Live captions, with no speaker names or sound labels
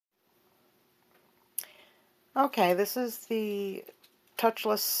Okay, this is the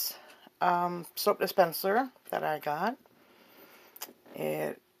touchless soap dispenser that I got.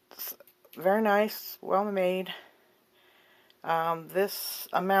 It's very nice, well made. This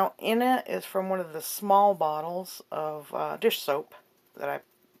amount in it is from one of the small bottles of dish soap that I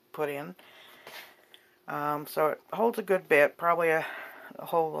put in. So it holds a good bit, probably a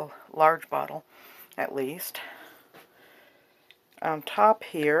whole large bottle at least. On top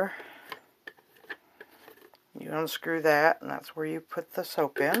here, you unscrew that, and that's where you put the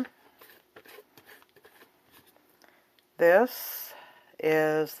soap in. This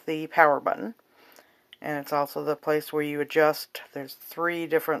is the power button, and it's also the place where you adjust. There's 3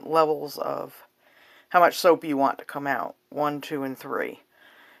 different levels of how much soap you want to come out. 1, 2, and 3.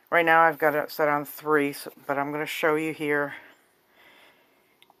 Right now I've got it set on 3, but I'm going to show you here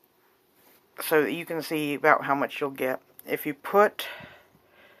so that you can see about how much you'll get. If you push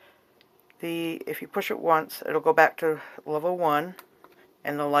it once, it'll go back to level 1,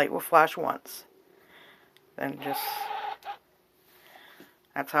 and the light will flash once. Then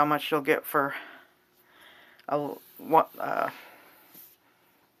that's how much you'll get for a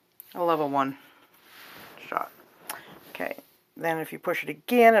level 1 shot. Okay, then if you push it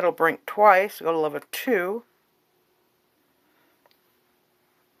again, it'll blink twice, go to level 2.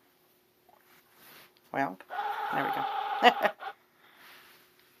 Well, there we go.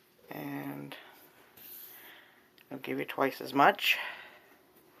 And it'll give you twice as much.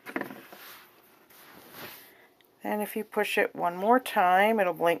 And if you push it one more time,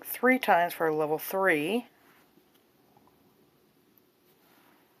 it'll blink 3 times for level 3.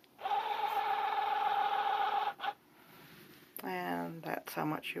 And that's how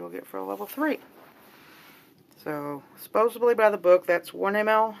much you will get for level 3. So, supposedly by the book, that's 1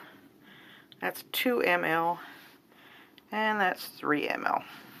 ml, that's 2 ml, and that's 3 ml.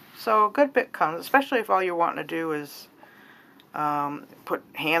 So a good bit comes, especially if all you're wanting to do is put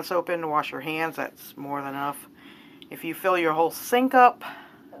hand soap in to wash your hands. That's more than enough. If you fill your whole sink up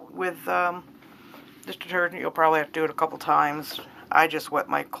with this detergent, you'll probably have to do it a couple times. I just wet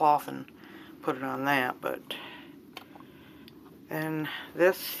my cloth and put it on that, but then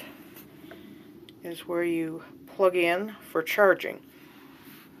this is where you plug in for charging.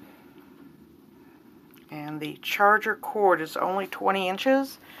 And the charger cord is only 20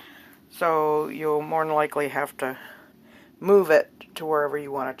 inches, so you'll more than likely have to move it to wherever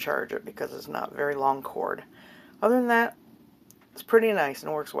you want to charge it because it's not a very long cord. Other than that, it's pretty nice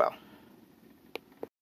and works well.